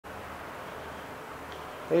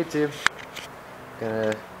Hey tube,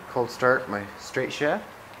 gonna cold start my straight shaft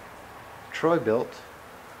Troy Bilt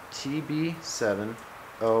TB7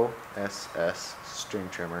 OSS string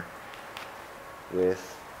trimmer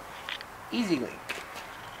with Easy Link.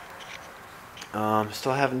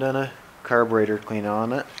 Still haven't done a carburetor clean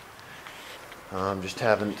on it. Just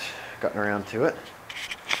haven't gotten around to it.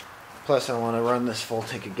 Plus I want to run this full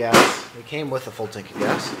tank of gas. It came with a full tank of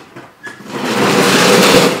gas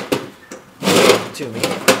to me,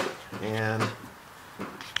 and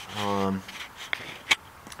I'm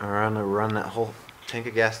going to run that whole tank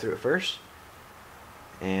of gas through it first,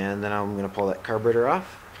 and then I'm going to pull that carburetor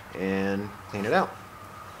off and clean it out.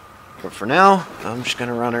 But for now, I'm just going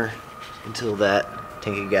to run her until that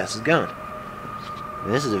tank of gas is gone.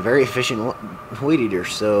 And this is a very efficient weed eater,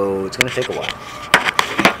 so it's going to take a while.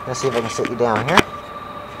 Let's see if I can sit you down here,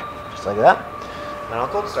 just like that. Then I'll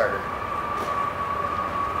cold start her.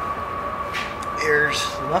 Here's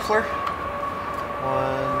the muffler.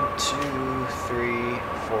 1, 2, 3,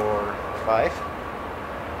 4, 5.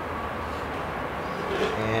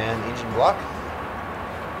 And engine block.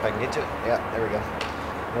 If I can get to it. Yeah, there we go.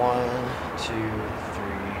 1, 2,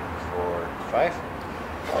 3, 4, 5.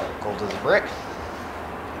 Cold as a brick.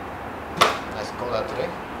 Nice and cold out today.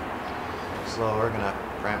 So we're gonna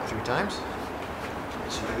ramp 3 times.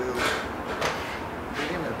 2.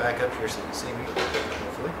 I'm gonna back up here so you can see me,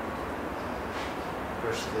 hopefully.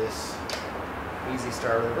 Push this easy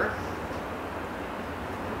start over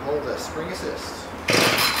and pull the spring assist.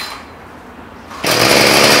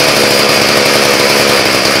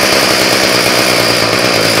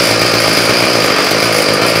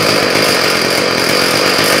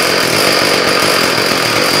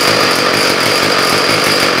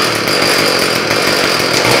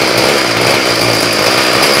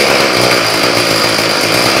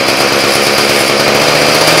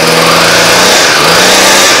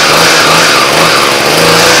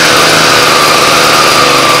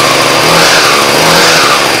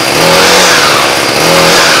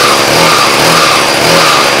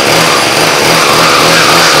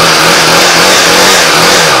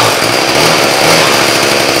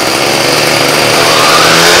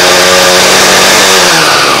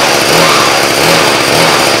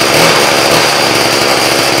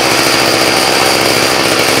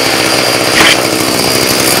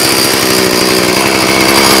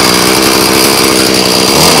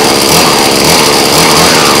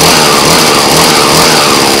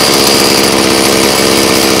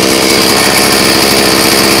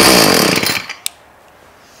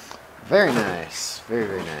 Very nice. Very,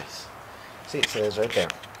 very nice. See, it says right there.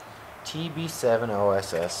 TB7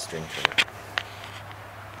 OSS string trimmer.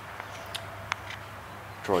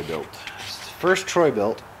 Troy Bilt. It's the first Troy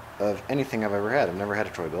Bilt of anything I've ever had. I've never had a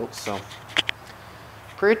Troy Bilt, so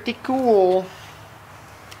pretty cool.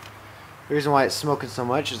 The reason why it's smoking so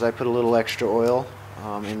much is I put a little extra oil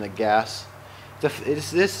in the gas.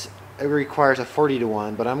 This requires a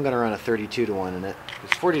 40-to-1, but I'm going to run a 32-to-1 in it.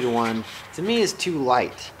 Because 40-to-1 to me is too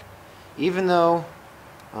light. Even though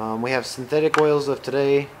we have synthetic oils of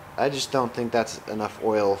today, I just don't think that's enough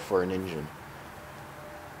oil for an engine.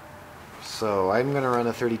 So I'm going to run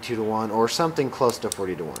a 32-to-1 or something close to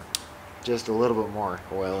 40-to-1. Just a little bit more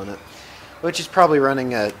oil in it. Which is probably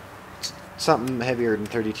running at something heavier than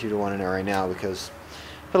 32-to-1 in it right now, because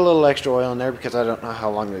I put a little extra oil in there because I don't know how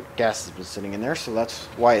long the gas has been sitting in there, so that's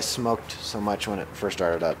why it smoked so much when it first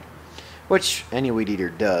started up. Which any weed eater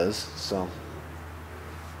does, so.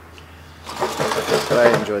 But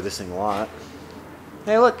I enjoy this thing a lot.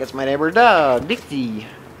 Hey look, it's my neighbor's dog, Dixie.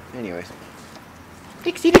 Anyways.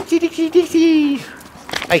 Dixie, Dixie, Dixie, Dixie!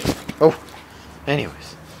 Hey! Oh!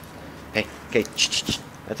 Anyways. Hey, okay,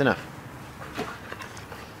 that's enough.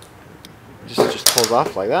 Just pulls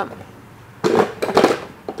off like that.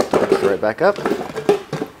 Right back up.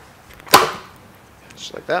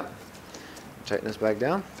 Just like that. Tighten this back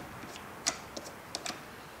down.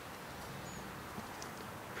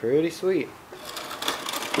 Pretty sweet.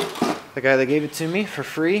 The guy that gave it to me for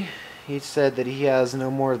free, he said that he has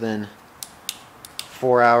no more than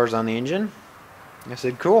 4 hours on the engine. I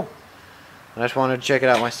said, cool. I just wanted to check it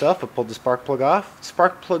out myself. I pulled the spark plug off. The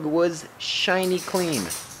spark plug was shiny clean.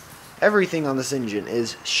 Everything on this engine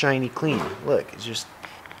is shiny clean. Look, it's just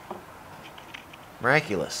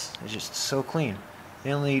miraculous. It's just so clean.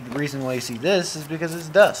 The only reason why you see this is because it's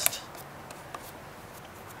dust.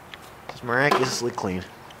 It's miraculously clean.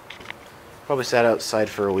 Probably sat outside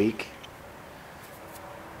for a week.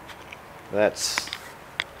 That's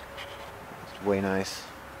way nice.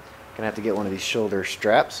 Gonna have to get one of these shoulder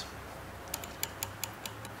straps.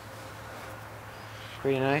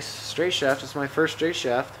 Pretty nice. Straight shaft. It's my first straight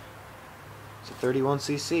shaft. It's a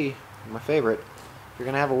 31cc, my favorite. If you're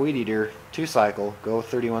gonna have a weed eater 2-cycle, go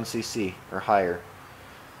 31cc or higher.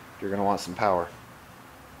 You're gonna want some power. If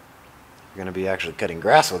you're gonna be actually cutting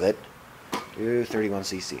grass with it, do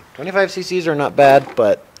 31cc. 25cc's are not bad,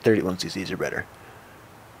 but 31cc's are better.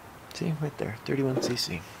 See, right there,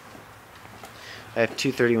 31cc. I have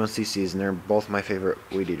two 31cc's and they're both my favorite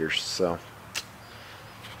weed eaters, so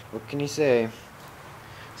what can you say?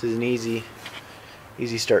 This is an easy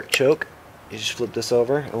start choke. You just flip this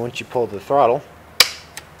over, and once you pull the throttle,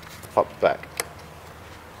 pop it back.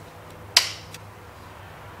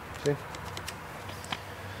 See?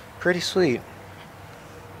 Pretty sweet.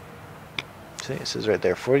 See, it says right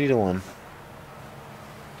there, 40 to 1. Of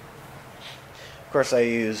course, I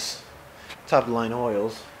use top of the line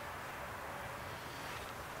oils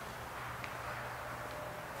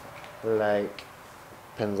like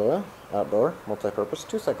Pennzoil Outdoor Multi-Purpose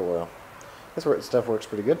 2-Cycle Oil. This stuff works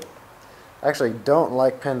pretty good. I actually don't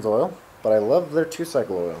like Pennzoil, but I love their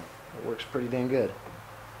 2-cycle oil. It works pretty dang good.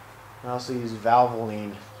 I also use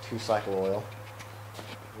Valvoline 2-cycle oil.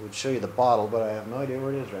 I would show you the bottle, but I have no idea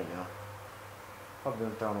where it is right now. Probably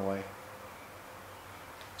been thrown away.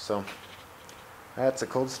 So that's a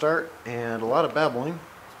cold start and a lot of babbling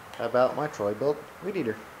about my Troy Bilt weed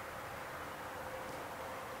eater.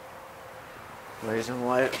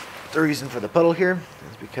 The reason for the puddle here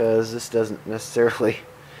is because this doesn't necessarily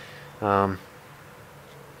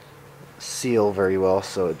seal very well,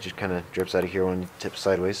 so it just kind of drips out of here when you tip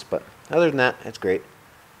sideways, but other than that, it's great.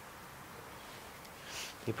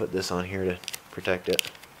 You put this on here to protect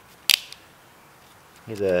it.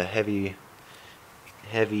 He's a heavy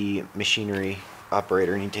machinery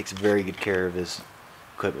operator, and he takes very good care of his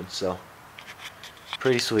equipment, so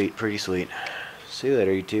pretty sweet, pretty sweet. See you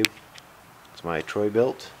later, YouTube. It's my Troy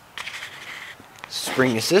Bilt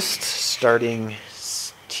Spring Assist starting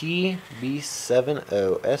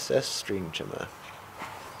TB70SS string trimmer.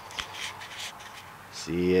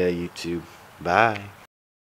 See ya, YouTube. Bye.